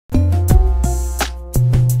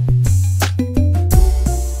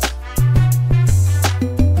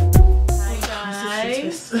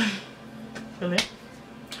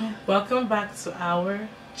back to our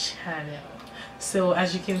channel. So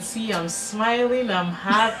as you can see, I'm smiling, I'm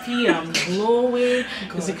happy, I'm glowing.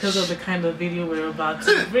 It's because of the kind of video we're about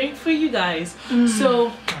to bring for you guys.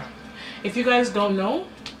 So if you guys don't know,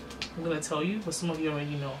 I'm gonna tell you, but some of you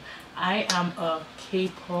already know, I am a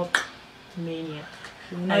K-pop maniac.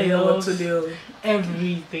 I love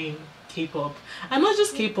everything K-pop, and not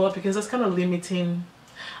just K-pop because that's kind of limiting.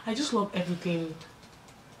 I just love everything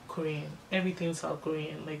Korean, everything South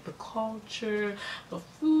Korean, like the culture, the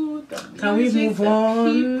food, the music, can we move the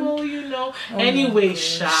on? people, you know. Anyway,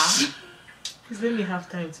 Sha, please let me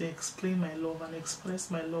have time to explain my love and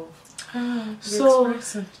express my love. So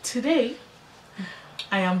today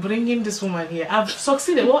I am bringing this woman here. I've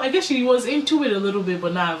succeeded. Well, I guess she was into it a little bit,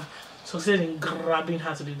 but now I've succeeded in grabbing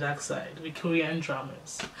her to the dark side with Korean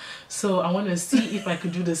dramas. So I want to see if I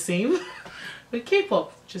could do the same with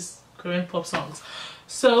K-pop, just Korean pop songs.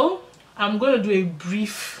 So I'm going to do a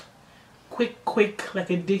brief, quick, like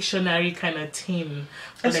a dictionary kind of thing.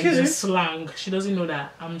 Like the slang. She doesn't know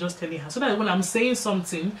that. I'm just telling her. So that when I'm saying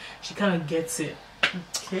something, she kind of gets it.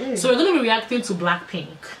 Okay. So we're going to be reacting to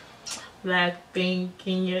Blackpink. Blackpink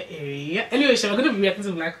in your area. Anyway, we're going to be reacting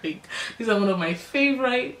to Blackpink. These are one of my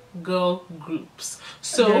favorite girl groups.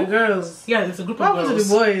 So they're girls. Yeah, it's a group of girls. What happened to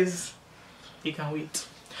the boys? You can wait.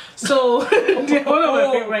 So they're one of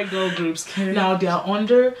my favorite girl groups. Now they are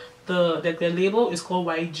under their label is called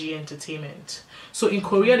YG Entertainment. So in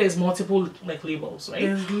Korea there's multiple like labels, right?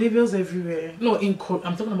 There's labels everywhere. No, I'm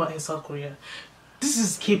talking about in South Korea. This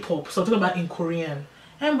is K-pop, so I'm talking about in Korean.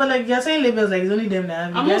 But like you're saying labels, like it's only them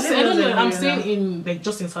that have it. I'm saying in like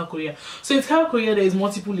just in South Korea. So in South Korea there is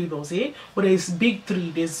multiple labels, but there is big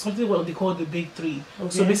three. There's something what they call the big three. Okay.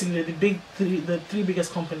 So basically the big three, the three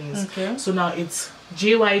biggest companies. Okay. So now it's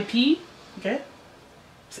JYP, okay,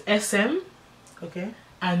 it's SM, okay,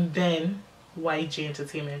 and then YG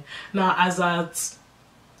Entertainment. Now as at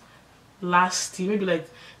last year, maybe like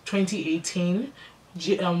 2018.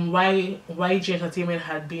 YG Entertainment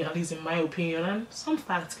had been, at least in my opinion, and some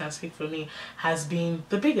facts can speak for me, has been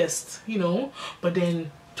the biggest, you know. But then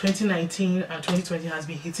 2019 and 2020 has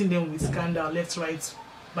been hitting them with scandal left, right,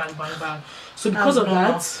 bang, bang, bang. So because of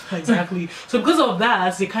that, exactly. So because of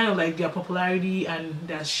that, they kind of like their popularity and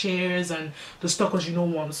their shares and the stock, because you know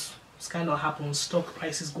once scandal happens, stock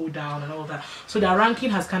prices go down and all that. So their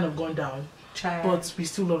ranking has kind of gone down. But we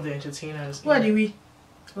still love the entertainers. Why do we?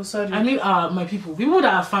 Oh, sorry. I mean, my people that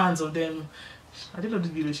are fans of them. I didn't know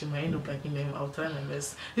this video, she might end up liking them. I'll try my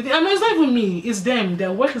best. I mean, it's not even me, it's them.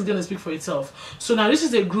 Their work is gonna speak for itself. So now this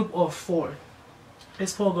is a group of 4.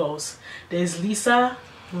 There's 4 girls. There's Lisa,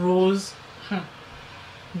 Rose,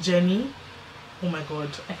 Jenny. Oh my god,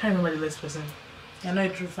 I can't remember the last person. You're not a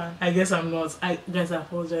true fan. I guess I'm not. Guys, I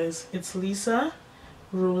apologize. It's Lisa,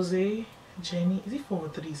 Rose, Jenny. Is it 4 or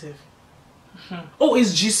 3, Seth? Oh,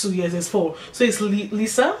 it's Jisoo. Yes, it's 4. So it's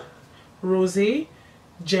Lisa, Rose,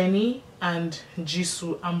 Jenny, and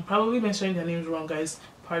Jisoo. I'm probably mentioning their names wrong, guys.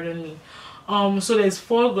 Pardon me. So there's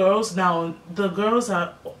 4 girls. Now the girls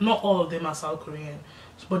are not all of them are South Korean,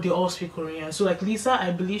 but they all speak Korean. So like Lisa,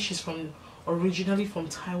 I believe she's originally from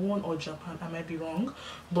Taiwan or Japan. I might be wrong,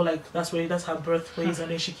 but like that's her birthplace,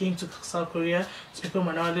 and then she came to South Korea to become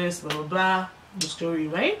an artist. Blah blah blah. The story,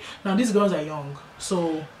 right? Now these girls are young,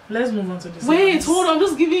 so let's move on to this. Wait, hold on, I'm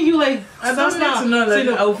just giving you like I don't need to know,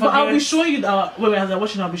 like, so I'll be showing you as I'm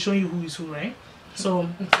watching, I'll be showing you who is who, right? So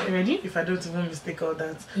you ready? If I don't even mistake all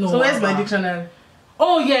that. No, so where's my dictionary?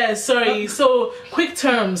 Oh yeah, sorry. So quick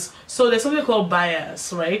terms. So there's something called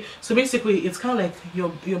bias, right? So basically it's kind of like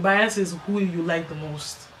your bias is who you like the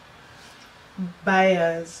most.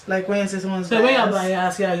 Bias, like when you say someone's biased. When you're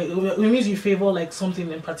biased, yeah, it means you favor like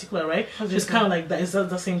something in particular, right? It's kind of like that. It's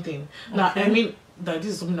the same thing. Okay. Now I mean that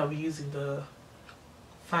this is something that we use in the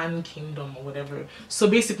fan kingdom or whatever. So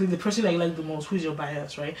basically the person that you like the most, who's your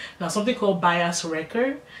bias, right? Now something called bias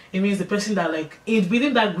wrecker, it means the person that like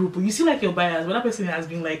within that group you see like your bias, but that person has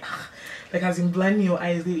been like has been blinding your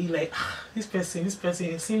eyes lately, like this person,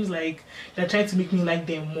 it seems like they're trying to make me like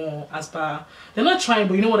them more, as per they're not trying,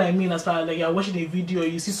 but you know what I mean, as per like you're watching a video,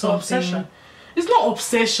 you see something. Obsession. It's not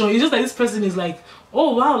obsession, it's just like this person is like,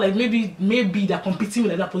 oh wow, like maybe they're competing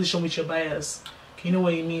with like that position with your bias. You know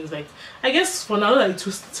what it means. Like I guess for now, like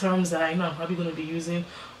 2 terms that I know I'm probably gonna be using.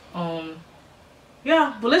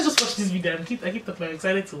 Yeah, but let's just watch this video. I keep talking, I'm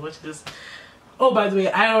excited to watch this. Oh, by the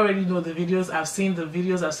way, I already know the videos. I've seen the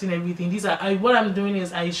videos, I've seen everything. These are what I'm doing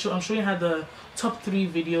is I'm showing her the top 3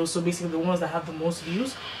 videos, so basically the ones that have the most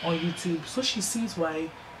views on YouTube, so she sees why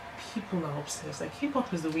people are obsessed. Like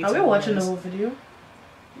K-pop is the way. Are we watching the whole video?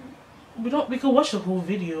 We could watch the whole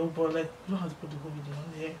video, but like we don't have to put the whole video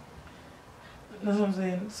on there. That's what I'm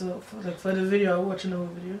saying. So for the video, I'm watching the whole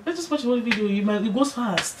video. Let's just watch the whole video. It goes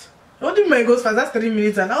fast. What do you mean it goes fast? That's 3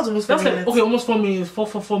 minutes and that was almost 4 minutes. Like, okay, almost 4 minutes.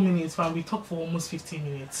 4 minutes. Fine, we talked for almost 15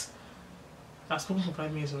 minutes. I've spoken for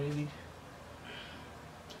 5 minutes already.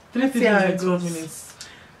 3 minutes, 12 minutes.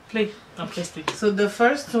 Play. I'm plastic. So the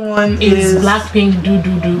first one is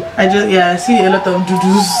BlackpinkDDU-DU-DU. I see a lot of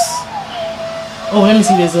doo-doos. Oh, let me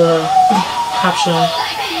see. There's a caption.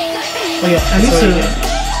 Oh yeah, I need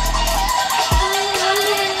to.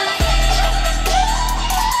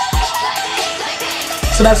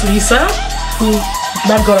 So that's Lisa, who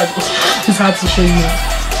that girl is hard to show you.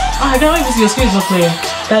 Oh, I can't wait to see your screen is not playing.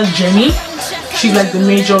 That's Jenny. She's like the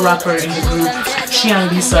major rapper in the group. She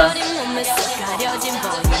and Lisa.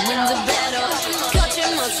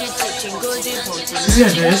 See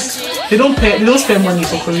her dress? They don't spend money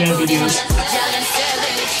for Korean videos.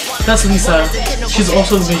 That's Lisa. She's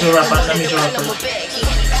also the major rapper.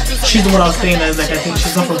 She's the one I was saying as like I think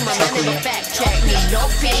she's not from South Korea.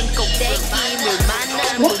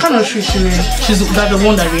 What kind of shoes she wearing? She's like the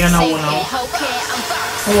one that Rihanna won out.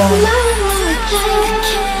 Wow.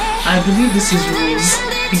 I believe this is Rose.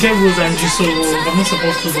 You get Rose and Jisoo wrong. I'm not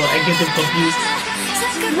supposed to, but I get them confused.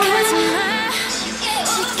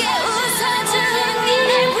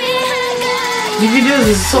 The videos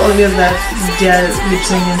is so obvious that they are lip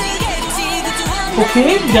singing.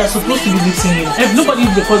 Okay, they are supposed to be lip singing. If nobody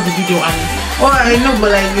records the video and oh, I know, but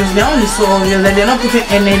like they're only so obvious that they're not putting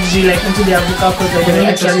energy like into their vocal cords like they're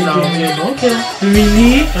actually doing. Okay.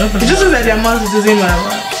 Really? It just looks like their mouth is the same as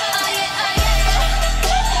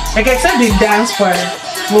like except the dance part.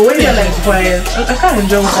 But when you're like quiet, I can't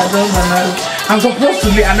enjoy what I don't know. I'm supposed to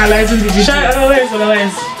be analyzing the video.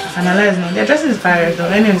 Analyze now. Their dress is fire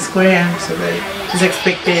though. Anyway, it's Korean, so like it's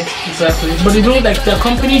expected. Exactly. But they don't like their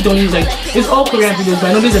company don't use like it's all Korean videos,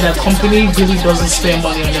 but I noticed that their company really doesn't spend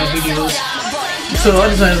money on their videos. So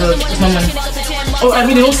what is it's not money. Oh, I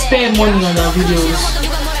mean they don't spend money on their videos.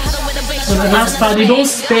 So as far they don't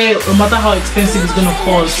spare no matter how expensive it's gonna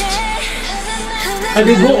cost. And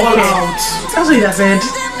they go all out. That's what you just said.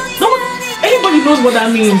 No, anybody knows what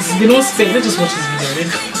that means. They don't spend. Let's just watch this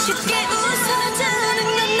video.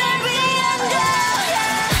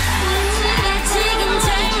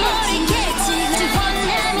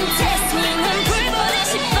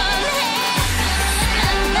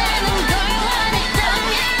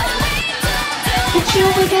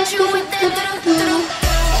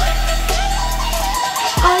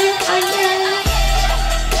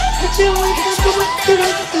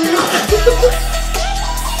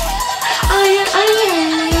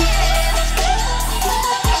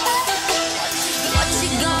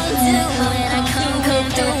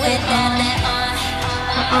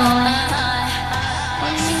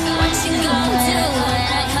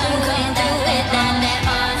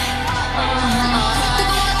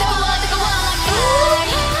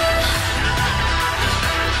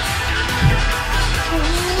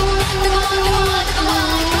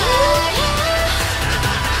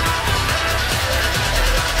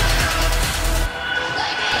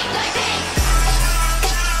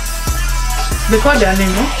 They call their name,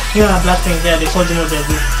 no? Yeah, Blackpink, yeah, they call them what they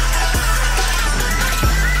do.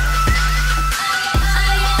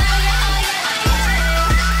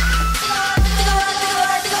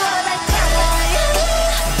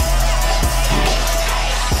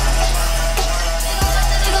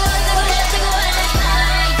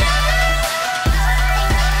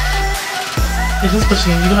 It's just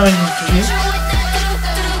pushing, you don't have anything to say?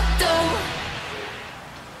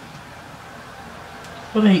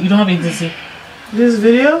 What you don't have anything to say? This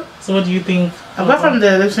video? So what do you think? Apart from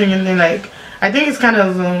the lip syncing thing, like I think it's kind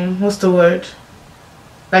of what's the word?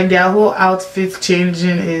 Like their whole outfit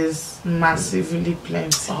changing is massively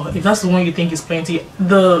plenty. Oh, if that's the one you think is plenty,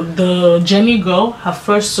 the Jenny girl, her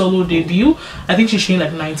first solo debut, I think she's changed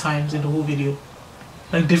like 9 times in the whole video,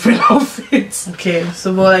 like different outfits. Okay,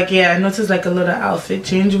 so but like yeah, I noticed like a lot of outfit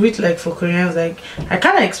change, which like for Koreans, like I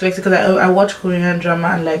kind of expect it because I watch Korean drama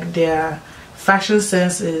and like their fashion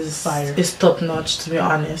sense is fire, is top notch, to be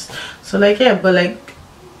honest. So like yeah, but like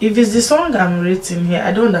if it's the song I'm rating here,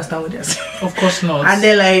 I don't understand what they're saying. Of course not. And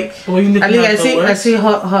then like I see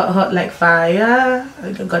hot like fire.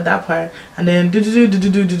 I got that part. And then do.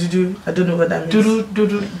 I don't know what that means.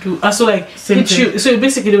 Do. So like hit you. So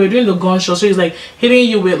basically they were doing the gunshot. So it's like hitting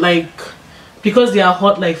you with like, because they are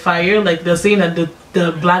hot like fire. Like they're saying that the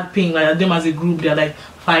Blackpink, like them as a group, they're like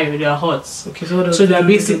fire. They are hot. Okay, so so they're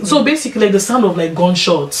basically like the sound of like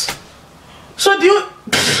gunshots. So do you?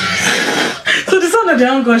 So the sound of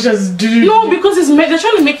their own gunshots do? No, because they're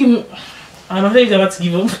trying to make him. I'm not saying about to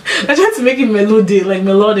give up. I tried to make it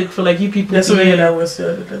melodic for like you people. That's what that was.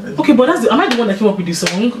 Okay, but am I the one that came up with this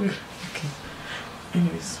song? Okay.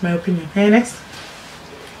 Anyways, my opinion. Hey, next.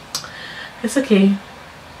 It's okay.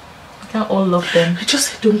 I can't all love them. I just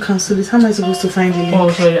said don't cancel it. How am I supposed to find the link?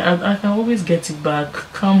 Oh, sorry. I can always get it back.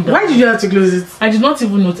 Calm down. Why did you have to close it? I did not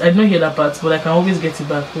even note. I did not hear that part, but I can always get it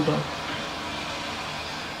back. Hold on.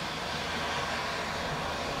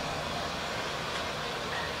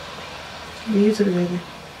 You to the baby.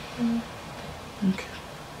 Okay.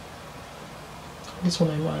 This one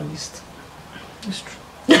I know at least. It's true.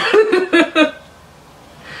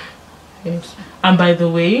 Yes. And by the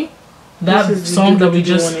way, that song that we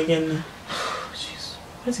just again now. Jeez,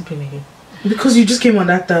 where's it playing again? Because you just came on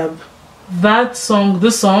that tab. That song,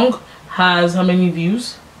 this song has how many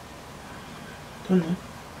views? Don't know.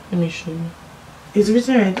 Let me show you. It's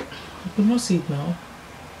written right. I could not see it now.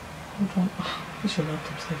 Hold on. Where's your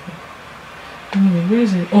laptop second? Anyway, where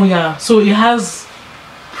is it? Oh yeah, so it has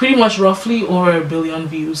pretty much roughly over 1 billion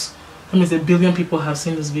views. That means 1 billion people have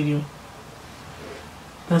seen this video.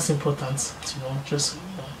 That's important to know, just so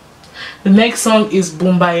you know. The next song is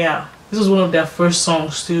Bombaya. This was one of their first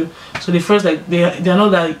songs too. So they first they're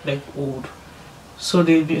not that like old. So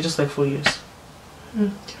they're just like 4 years. 4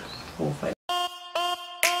 or 5.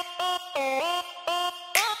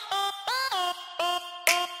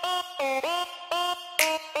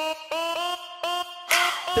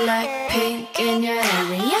 Blackpink in your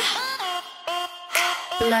area.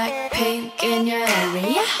 Blackpink in your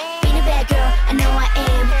area. Being a bad girl, I know I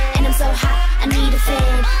am. And I'm so hot, I need a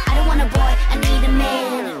fan. I don't want a boy, I need a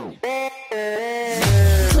man.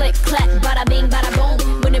 Click, clack, bada bing, bada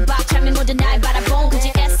boom. 문을 박 차면 모두 날 바라본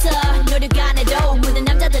굳이 애써 노력 안 해도 모든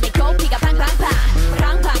남자들의 코피가 팡팡팡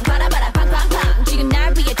팡팡 바라바라 팡팡팡 지금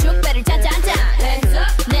날 위해 축배를 짠짠짠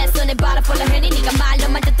내 손에 바라 폴라 해니 네가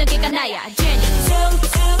말로만 듣던 게가 나야 제니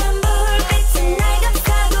퉁퉁한 불빛은 날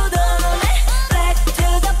감싸고 도네 Back to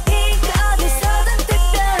the pink 어디서든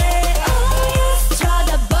특별해 Oh yes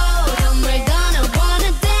쳐다보 We're gonna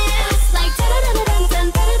wanna dance Like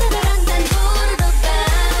따라라란딴 따라라란딴 부르르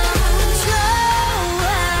좋아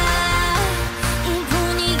이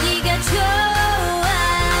분위기가 좋아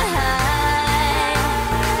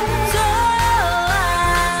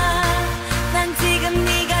난 지금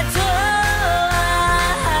네가 좋아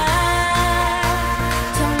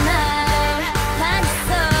정말 반했어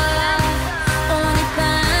오늘 밤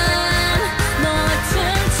너와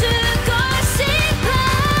춤추고 싶어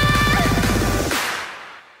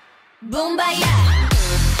붐바야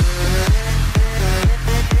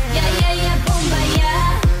야야야 붐바야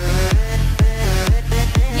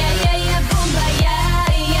야야야 붐바야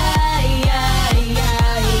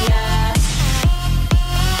야야야야야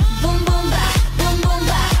붐붐바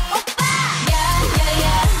붐붐바 오빠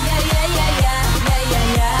야야야야야야야야야야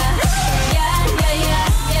야야야야야야야야야야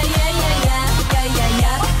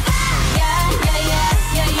야야야야야야야야야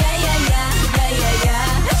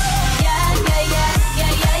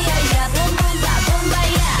야야야야야야야 붐붐바 붐붐바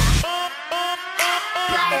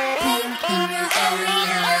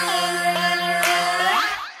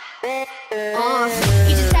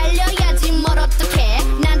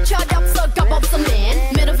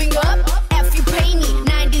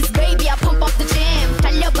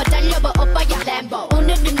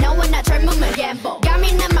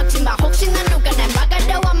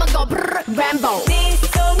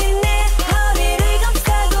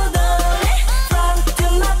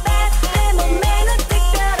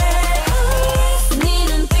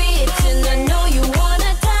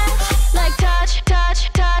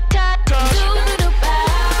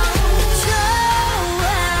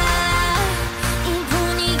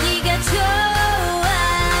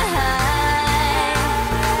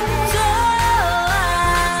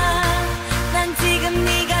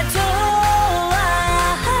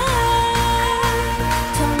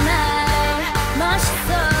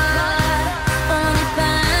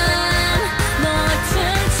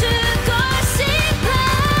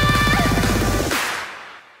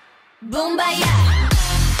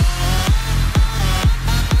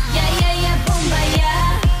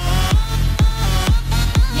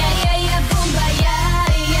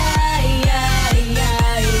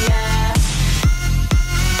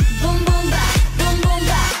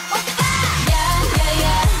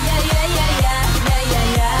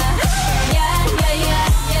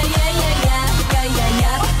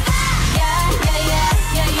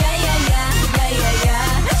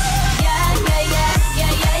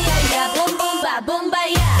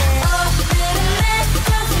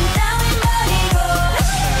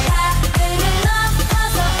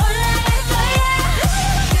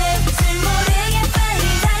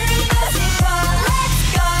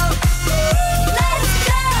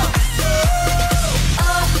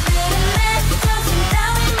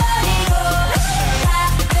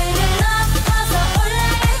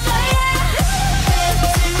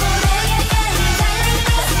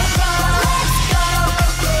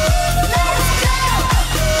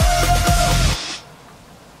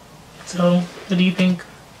do you think?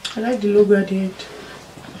 I like the logo at the end.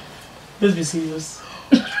 Let's be serious.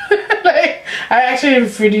 Like, I actually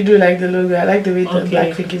really do like the logo. I like the way the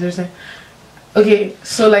Blackpink is written. Okay,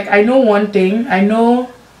 so like I know one thing. I know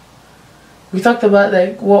we talked about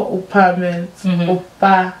like what Oppa meant.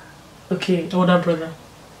 Oppa. Okay. Older brother.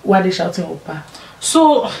 Why are they shouting Oppa?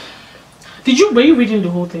 So, were you reading the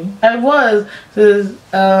whole thing? I was.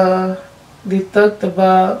 So, they talked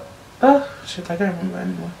about. Oh shit! I can't remember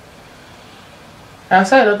anymore. I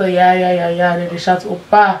saw a lot of yeah. Then they shout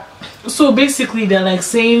Oppa. So basically, they're like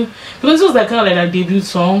saying, because it was like kind of like a debut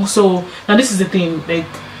song. So now this is the thing, like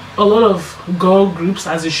a lot of girl groups,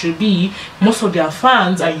 as it should be, most of their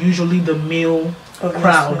fans are usually the male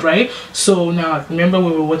crowd, right? So now remember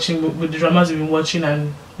when we were watching with the dramas we've been watching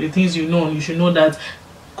and the things you should know that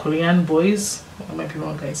Korean boys, I might be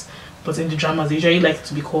wrong guys, but in the dramas they usually like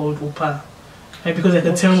to be called Oppa. Like, because like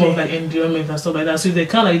a term of like endearment and stuff like that. So they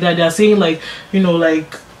kind of like that. They're saying like, you know,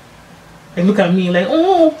 like look at me, like,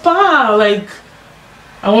 oh Oppa, like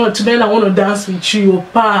I want to dance with you,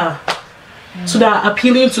 Oppa. So they're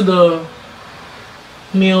appealing to the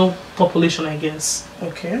male population, I guess.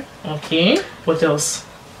 Okay. What else?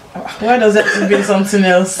 Why does that mean something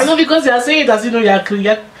else? I know, because they are saying it as you know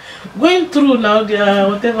you're going through now. They are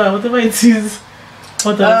whatever it is.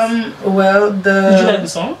 What else? Well, did you like the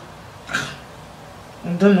song?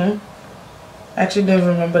 I don't know. I actually don't even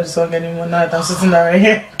remember the song anymore now that I'm sitting there right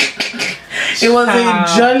here. It was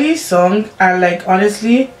a jolly song, and like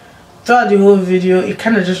honestly, throughout the whole video, it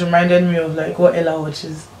kind of just reminded me of like what Ella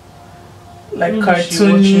watches, like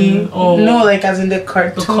cartoony. No, like as in the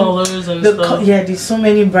cartoon, the colors and stuff. Yeah, there's so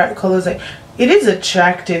many bright colors. Like it is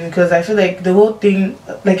attractive because I feel like the whole thing,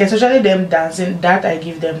 like especially them dancing, that I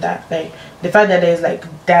give them that. Like the fact that there's like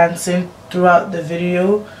dancing throughout the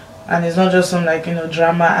video. And it's not just some like, you know,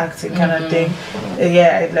 drama acting kind of thing.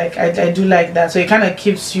 Yeah, I do like that. So it kind of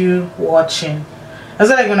keeps you watching. I was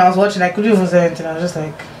like when I was watching, I couldn't even say anything. I was just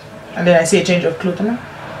like, and then I see a change of clothes. I'm like,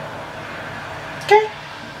 okay.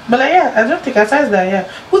 But like, yeah, I don't think aside that, yeah.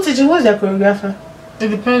 Who's their choreographer? It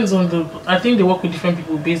depends on the. I think they work with different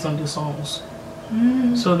people based on the songs.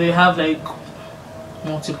 So they have like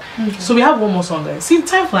multiple. So we have one more song, guys. See,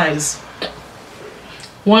 time flies.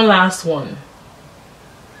 One last one.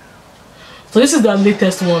 So this is the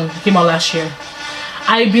latest one, it came out last year.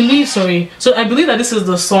 I believe that this is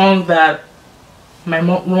the song that my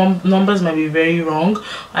numbers might be very wrong.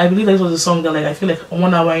 I believe that this was a song that like I feel like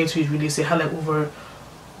 1 hour into its release it had like over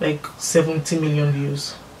like 70 million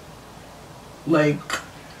views. Like,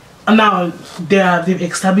 and now they've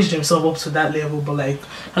established themselves up to that level, but like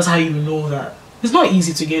that's how you know that it's not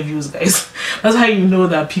easy to get views, guys. That's how you know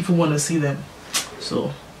that people want to see them.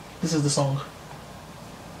 So this is the song.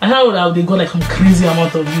 I know that they got like some crazy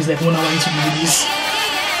amount of views like 1 hour into the release.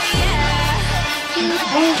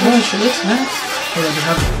 Oh, she looks nice. Oh, they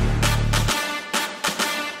have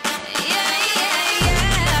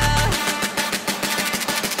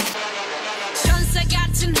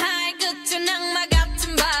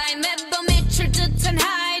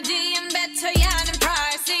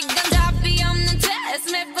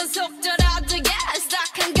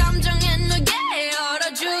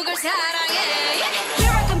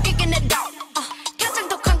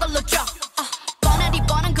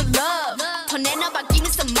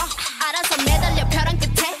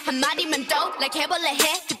like 해볼래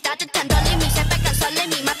해 그 따뜻한 떨림이 새빨간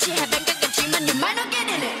설렘이 마치 해변 가깝지만 you might not get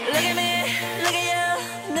in it. Look at me, look at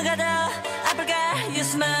you. 누가 더 아플까? You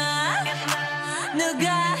smile.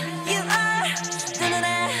 누가 you are. 두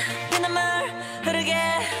눈에 피눈물 흐르게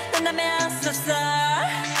된다면 so sorry.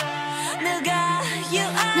 누가 you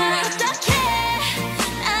are. 날 어떡해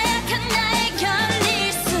나약한 나에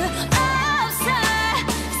견딜 수 없어.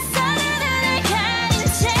 서로를 가린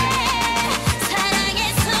채 사랑의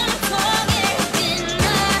숨통을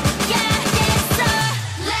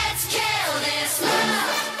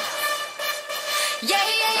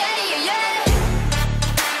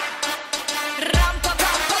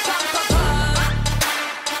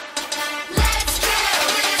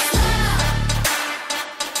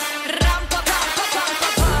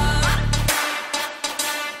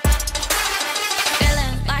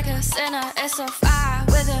it's so far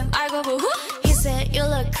with him. I go boo. He said you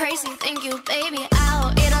look crazy, thank you, baby.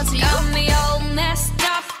 I'll eat onto you. I'm the old messed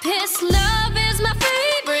up. His love is my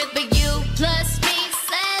favorite, but you plus me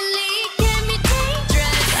sadly can be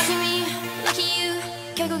dangerous. Lucky me, lucky you.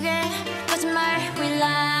 결국엔 거짓말 we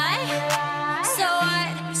lie. So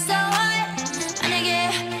what? So what? 만약에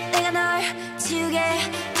내가 널 지우게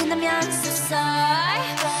된다면 so sorry.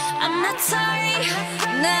 I'm not sorry.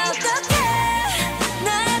 나 어떡해?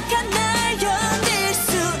 나약한 날 견딜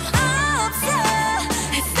수 없어.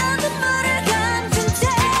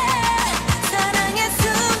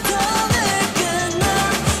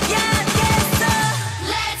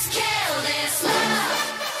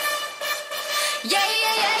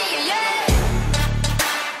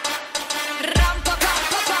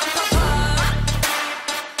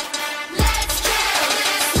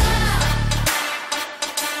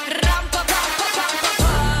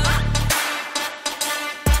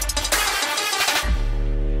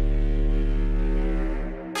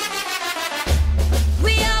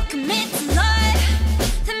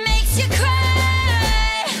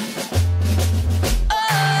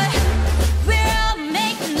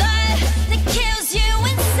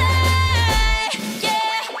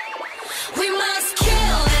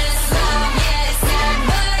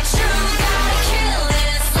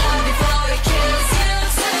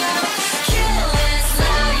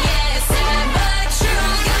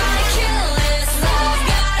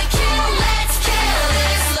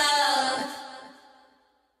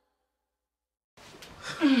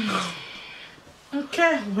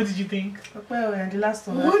 Okay, what did you think? Well, the last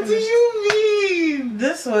one. What do you mean?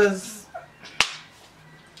 This was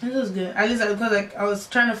good. At least because like I was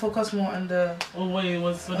trying to focus more on the what they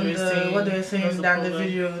were saying than the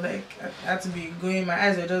video. Like I had to be going. My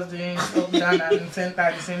eyes were just doing up, down, and center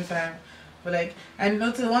at the same time. But like, and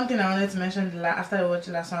notice one thing I wanted to mention after I watched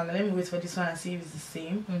the last one. Let me wait for this one and see if it's the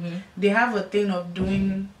same. They have a thing of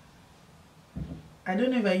doing. I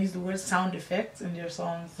don't know if I use the word sound effects in their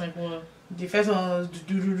songs. Like what? The first one was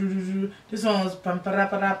do do do do do. This one was pam para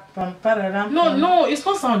para pam para. No, it's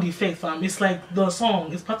not sound effect, fam. It's like the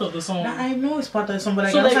song. It's part of the song. Now, I know it's part of the song, but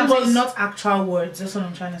like, so I'm saying not actual words. That's what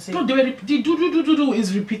I'm trying to say. No, the do do do do do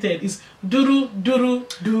is repeated. It's do do do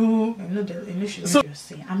do. I know that initially so, you're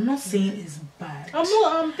saying. I'm not saying it's bad.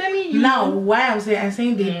 I'm telling you. Now, why I'm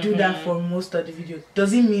saying they do that for most of the videos.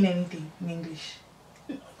 Does it mean anything in English?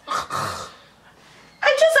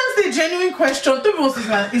 I just asked a genuine question.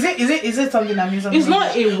 Is it something that means something? It's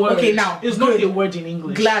not a word. Okay, now it's not a word in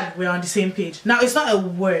English. Glad we're on the same page. Now it's not a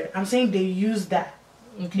word. I'm saying they use that.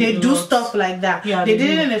 Okay, they do stuff like that. Yeah, they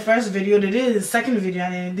did it in the first video. They did it in the second video,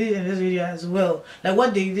 and then they did it in this video as well. Like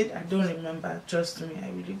what they did, I don't remember. Trust me, I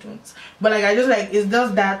really don't. But like I just like it's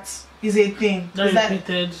just that is a thing. That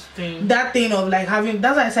repeated thing. That thing of like having.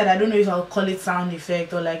 That's why I said I don't know if I'll call it sound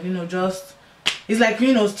effect or like just. It's like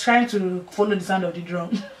trying to follow the sound of the drum.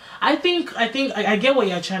 I get what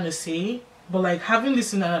you're trying to say, but like having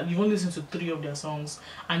listened, you've only listened to 3 of their songs,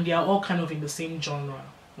 and they are all kind of in the same genre,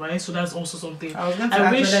 right? So that's also something. I was going to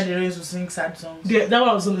ask whether they used to sing sad songs. That's what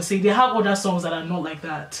I was going to say. They have other songs that are not like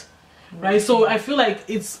that. Right, so I feel like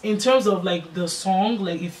it's in terms of like the song,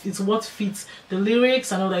 like if it's what fits the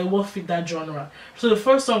lyrics and all like what fit that genre. So the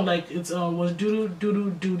first song like it was do do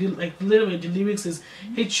do do, like literally the lyrics is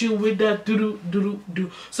hit you with that do do do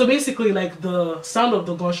do. So basically like the sound of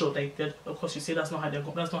the gunshot, like that, of course you say that's not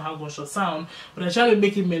how gunshots sound, but they're trying to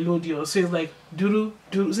make it melodious. So it's like do do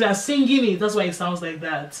do. So they're singing it. That's why it sounds like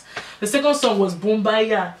that. The second song was boom ba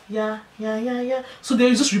ya ya ya ya ya. So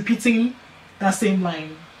they're just repeating that same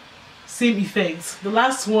line. Same effects. The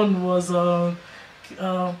last one was so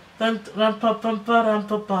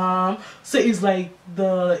it's like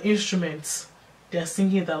the instruments, they're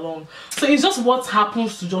singing it along. So it's just what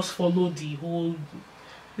happens to just follow the whole.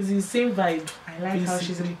 It's the same vibe. I like basically how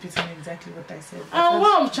she's repeating exactly what I said.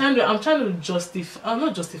 Well, I'm trying to justify.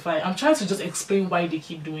 Not justify. I'm trying to just explain why they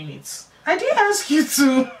keep doing it. I didn't ask you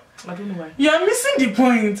to. I don't know why. You're missing the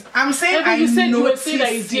point. I'm saying you said you were saying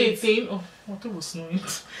that it's a thing. Oh, what was snowing?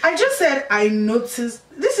 I just said I noticed.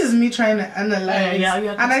 This is me trying to analyze.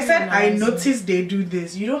 And I said I noticed they do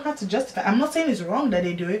this. You don't have to justify. I'm not saying it's wrong that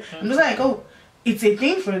they do it. I'm just like, oh, it's a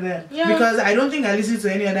thing for them. Yeah. Because I don't think I listen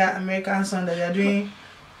to any other American song that they're doing.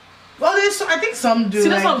 Well, I think some do. See,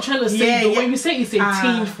 that's what I'm trying to say. Yeah, when you say it's a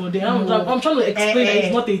thing for them, I'm trying to explain that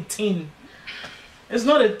it's not a thing. It's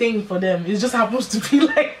not a thing for them. It just happens to be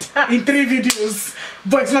like that in 3 videos,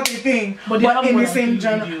 but it's not a thing. But in the same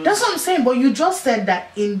genre. Videos. That's what I'm saying. But you just said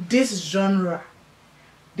that in this genre,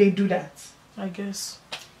 they do that. I guess.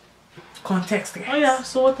 Context. Guys. Oh yeah.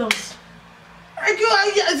 So what else? I'm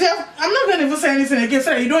not going to even say anything again,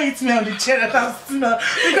 so that you don't hit me on the chair. Because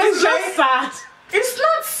it's just sad. It's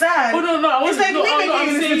not sad. Oh no! It's like me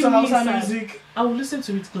making you listen to Hausa music. I will listen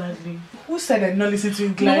to it gladly. Who said I'd not listen to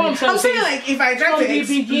it gladly? No, I'm saying like if I try to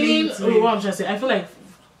explain what I'm trying to say, I feel like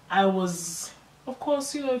I was, of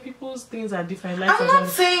course, people's things are different. Like, I'm not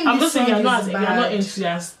saying I'm just saying you're not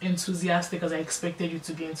enthusiastic as I expected you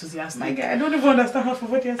to be enthusiastic. My God, I don't even understand half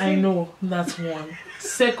of what you're saying. I know, that's one.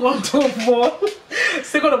 Second of all,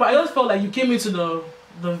 I just felt like you came into the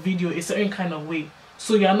video a certain kind of way.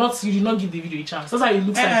 So you did not give the video a chance. That's how it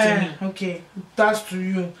looks like to me. Okay, that's to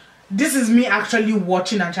you. This is me actually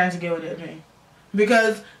watching and trying to get what they're doing.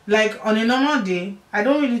 Because like on a normal day, I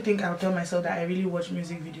don't really think I'll tell myself that I really watch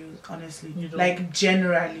music videos, honestly. Like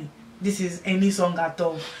generally. This is any song at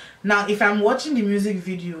all. Now if I'm watching the music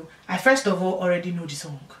video, I first of all already know the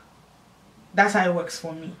song. That's how it works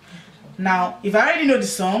for me. Now if I already know the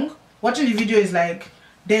song, watching the video is like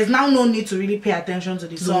there's now no need to really pay attention to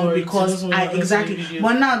the song because exactly.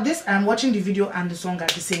 But now I'm watching the video and the song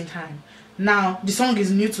at the same time. Now the song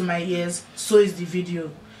is new to my ears, so is the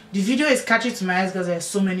video. The video is catchy to my eyes because there's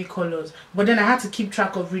so many colors. But then I had to keep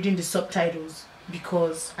track of reading the subtitles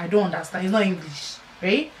because I don't understand. It's not English,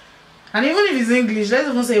 right? And even if it's English, let's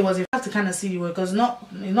even say it was. You have to kind of see the word because it's not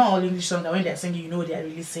all English songs that when they're singing, you know what they're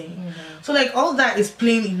really saying. So like all that is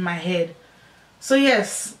playing in my head. So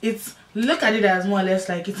yes, look at it as more or less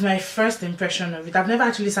like it's my first impression of it. I've never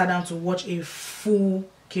actually sat down to watch a full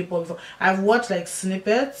K-pop before. I've watched like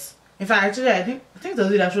snippets In fact, actually, I think it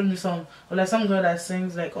was you that showed me some, or like some girl that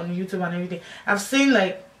sings like on YouTube and everything. I've seen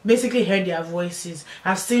like basically heard their voices.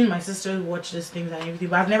 I've seen my sisters watch these things and everything,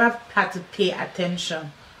 but I've never had to pay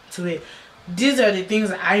attention to it. These are the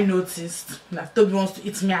things I noticed that Toby wants to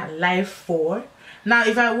eat me alive for. Now,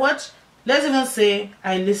 if I watch, let's even say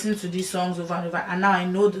I listen to these songs over and over, and now I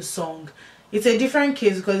know the song. It's a different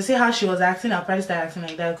case because you see how she was acting. I'll probably start acting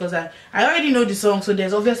like that because I already know the song, so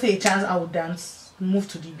there's obviously a chance I would dance, move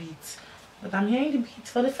to the beat. But I'm hearing the beat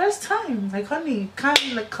for the first time. Like, honey, you can't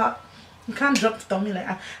drop the tummy like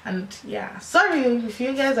that. And yeah, sorry if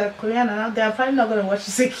you guys are Korean and out there, I'm probably not gonna watch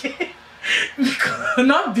this again.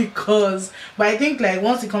 Not because, but I think like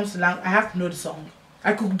once it comes to language, I have to know the song.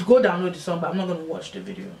 I could go download the song, but I'm not gonna watch the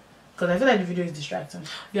video because I feel like the video is distracting.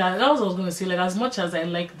 Yeah, that was what I was gonna say. Like, as much as I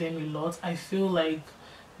like them a lot, I feel like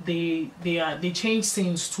they change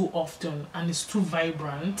scenes too often and it's too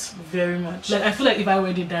vibrant. Very much. Like, I feel like if I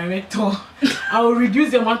were the director, I would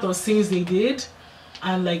reduce the amount of scenes they did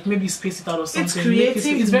and like maybe space it out or something. It's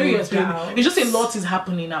creative. It's very expensive. It's just a lot is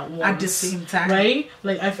happening at once. At the same time. Right?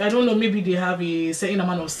 Like, I don't know, maybe they have a certain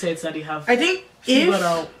amount of sets that they have.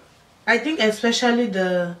 I think especially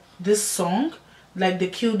this song, like the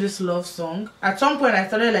Kill This Love song, at some point I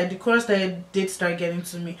started like the chorus did start getting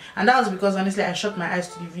to me, and that was because honestly I shut my eyes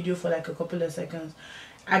to the video for like a couple of seconds.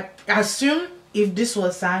 I assume if this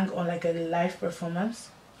was sang on like a live performance,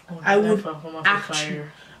 I would actually.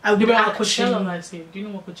 I would actually. Do you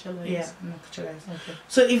know what Coachella is? Yeah, no, Coachella is. Okay.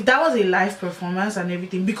 So if that was a live performance and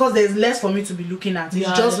everything, because there's less for me to be looking at, it's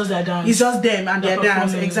just their dance. It's just them and their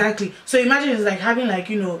dance, exactly. So imagine it's like having like,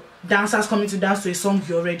 you know, dancers coming to dance to a song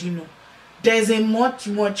you already know. There's a much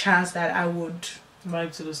more chance that I would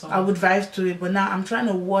vibe to the song. I would vibe to it, but now I'm trying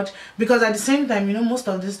to watch, because at the same time, you know, most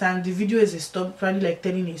of this time the video is probably like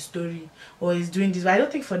telling a story or is doing this, but I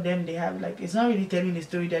don't think for them they have like, it's not really telling a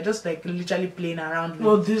story. They're just like literally playing around with.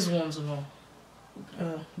 Well, these ones, no.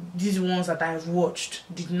 These ones that I've watched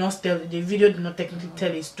did not tell, the video did not technically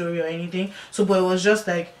tell a story or anything. So, but it was just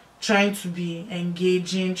like trying to be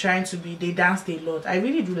engaging, they danced a lot. I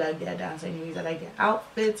really do like their dance anyways. I like their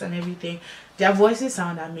outfits and everything. Their voices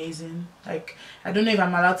sound amazing. Like, I don't know if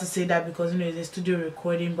I'm allowed to say that because, you know, it's a studio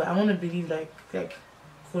recording, but I want to believe like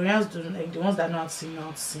Koreans do, like the ones that know how to sing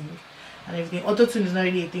and everything. Auto-tune is not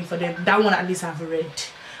really a thing for them. That one at least I've read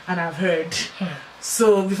and I've heard.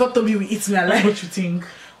 So before Toby will eat me alive, what you think?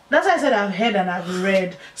 That's why I said I've heard and I've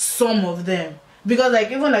read some of them. Because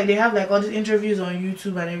like even like they have like all these interviews on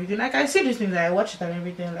YouTube and everything. Like I see these things, like, I watch it and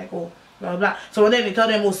everything, like, oh, blah blah. So then they tell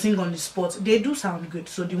them, oh, sing on the spot. They do sound good.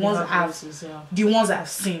 So the ones I've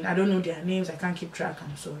seen, I don't know their names, I can't keep track,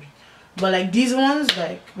 I'm sorry. But like these ones,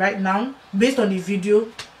 like right now, based on the video,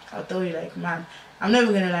 I'll tell you, like, man, I'm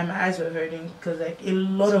never gonna lie, my eyes were hurting because like a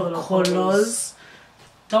lot of colors.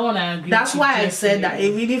 That one I agree. That's why I said that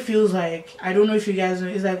it really feels like, I don't know if you guys know,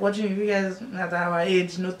 it's like watching, if you guys at our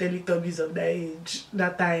age, no Teletubbies of that age,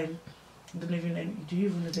 that time. Don't even know, do you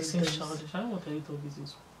even know Teletubbies? Childish. I don't know what Teletubbies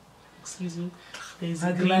is. Excuse me. There's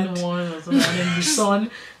a green one or something, and then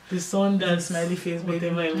the sun that smiley face, baby.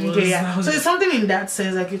 Okay, yeah. So it's something in that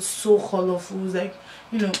sense, like it's so colorful. It's like,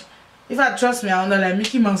 you know, if I trust me, I know like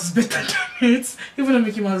Mickey Mouse is better than it. Even though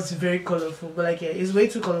Mickey Mouse is very colorful, but like yeah, it's way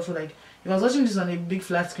too colorful. Like if I was watching this on a big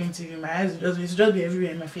flat screen TV, my eyes would just be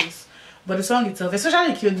everywhere in my face. But the song itself,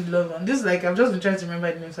 especially Kill the Love one, this like I've just been trying to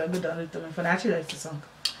remember the name, so I go download it on my phone. I actually like the song.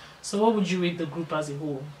 So what would you rate the group as a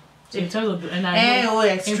whole? So in terms of, and I know,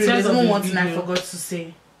 it's true. There's one thing I forgot to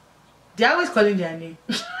say. They're always calling their name.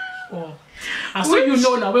 Oh, and so you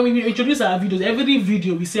know now when we introduce our videos, every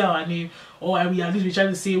video we say our name, or we at least we try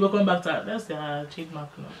to say welcome back to our, that's their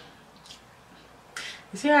trademark now.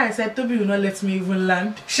 You see how I said Toby will not let me even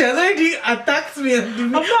land? She has already attacked me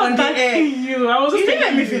on the air. You. I was just telling you.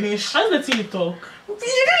 Let me finish. I was letting you talk. You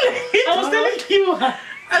didn't let me talk. I was telling you.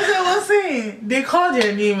 As I was saying, they call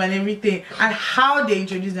their name and everything, and how they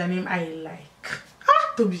introduce their name, I like.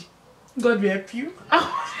 Ah, Toby, God will help you.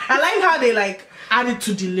 I like how they like added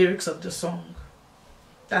to the lyrics of the song.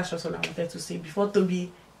 That's just all I wanted to say before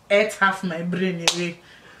Toby ate half my brain away.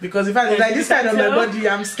 Because if I like this side of my body,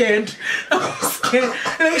 I'm scared. I'm scared.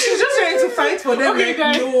 Like, she's just trying to fight for them. Okay, like,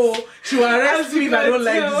 guys, no, she will arrest me if I don't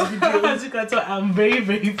like this video. As you can tell, I'm very,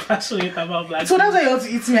 very passionate about Blackpink. So that's why you want to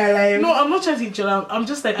eat me alive? No, I'm not trying to eat you. I'm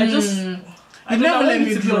just like, I never let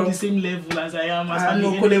me to be on the same level as I am. As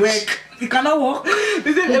no, could they work? You cannot walk.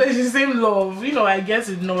 The same energy, the same love. You know, I guess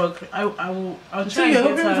it no work. I'll try. So you're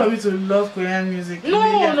hoping for me to love Korean music? No.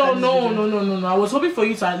 I was hoping for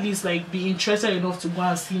you to at least like be interested enough to go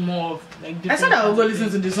and see more of like. I said I will go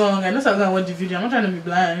listen to the song. I know I'm gonna watch the video. I'm not trying to be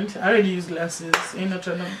blind. I already use glasses. Ain't not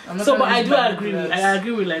trying to. I'm not. So, but I do agree. I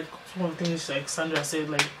agree with like one of the things like Sandra said,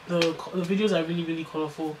 like the videos are really, really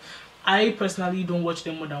colorful. I personally don't watch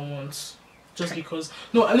them more than once, just because.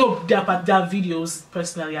 No, I know there are videos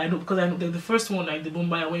personally. I know because I know the first one, like the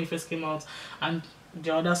Bombay, when it first came out, and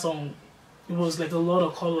the other song, it was like a lot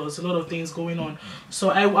of colors, a lot of things going on. So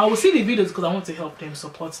I will see the videos because I want to help them,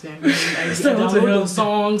 support them. I download the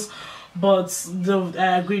songs, but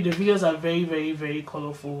I agree, the videos are very, very, very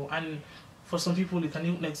colorful. And for some people, it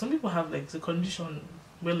can, like, some people have like the condition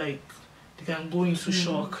where like they can go into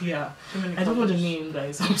shock. Yeah, I don't know the name,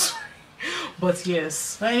 guys. I'm sorry, but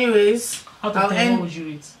yes. But anyways, out of 10, what would you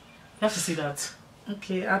rate? You have to see that.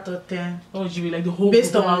 Okay, out of 10. What would you rate? Like the whole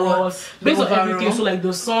based on what? Based on everything. So like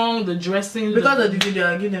the song, the dressing. Because of the video,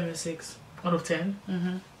 I'll give them a 6 out of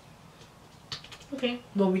 10. Okay.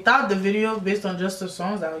 But without the video, based on just the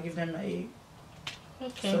songs, I'll give them an 8.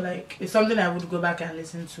 Okay. So like it's something I would go back and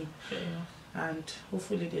listen to. Okay. And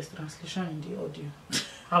hopefully there's translation in the audio.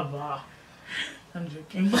 Abba. I'm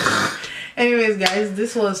joking. Anyways, guys,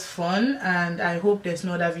 this was fun, and I hope there's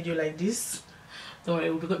no other video like this. Don't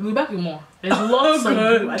worry, we'll be back with more. There's lots of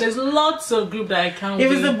group. There's lots of group that I can't wait.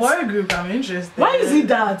 If it's a boy group, I'm interested. Why is it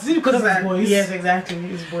that? Is it because it's boys? Yes, exactly.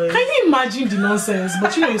 It's boys. Can you imagine the nonsense?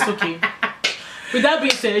 But you know it's okay. With that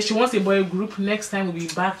being said, she wants a boy group. Next time we'll be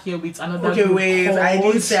back here with another group. Okay, wait. I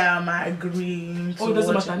didn't say I'm agreeing. Oh, it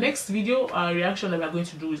doesn't matter. Next video, our reaction that we're going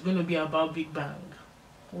to do is going to be about Big Bang.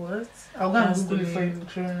 What? I'll go and Google it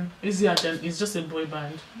for you. It's just a boy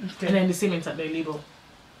band. Okay. And then the same entire label.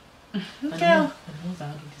 Okay. I don't know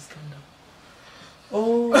that this kind of.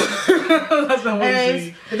 Oh. That's not what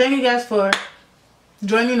Anyways, thank you guys for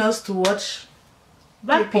joining us to watch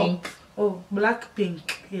Blackpink. Oh, Blackpink.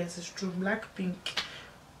 Yes, it's true. Blackpink.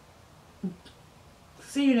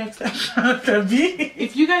 See you next time.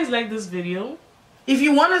 If you guys like this video, if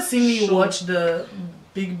you want to see me watch the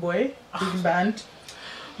Big Bang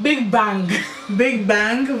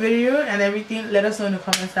video and everything, let us know in the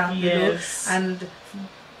comments down below. And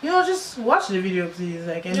you know, just watch the video, please.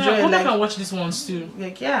 Like, enjoy it. Come back and watch these ones too.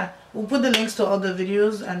 Like, yeah, we'll put the links to all the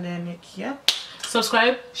videos, and then like, yeah,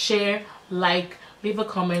 subscribe, share, like, leave a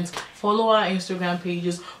comment, follow our Instagram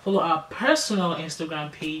pages, follow our personal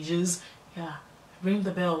Instagram pages. Yeah, ring the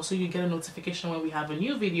bell so you get a notification when we have a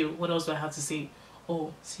new video. What else do I have to say?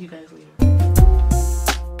 Oh, see you guys later.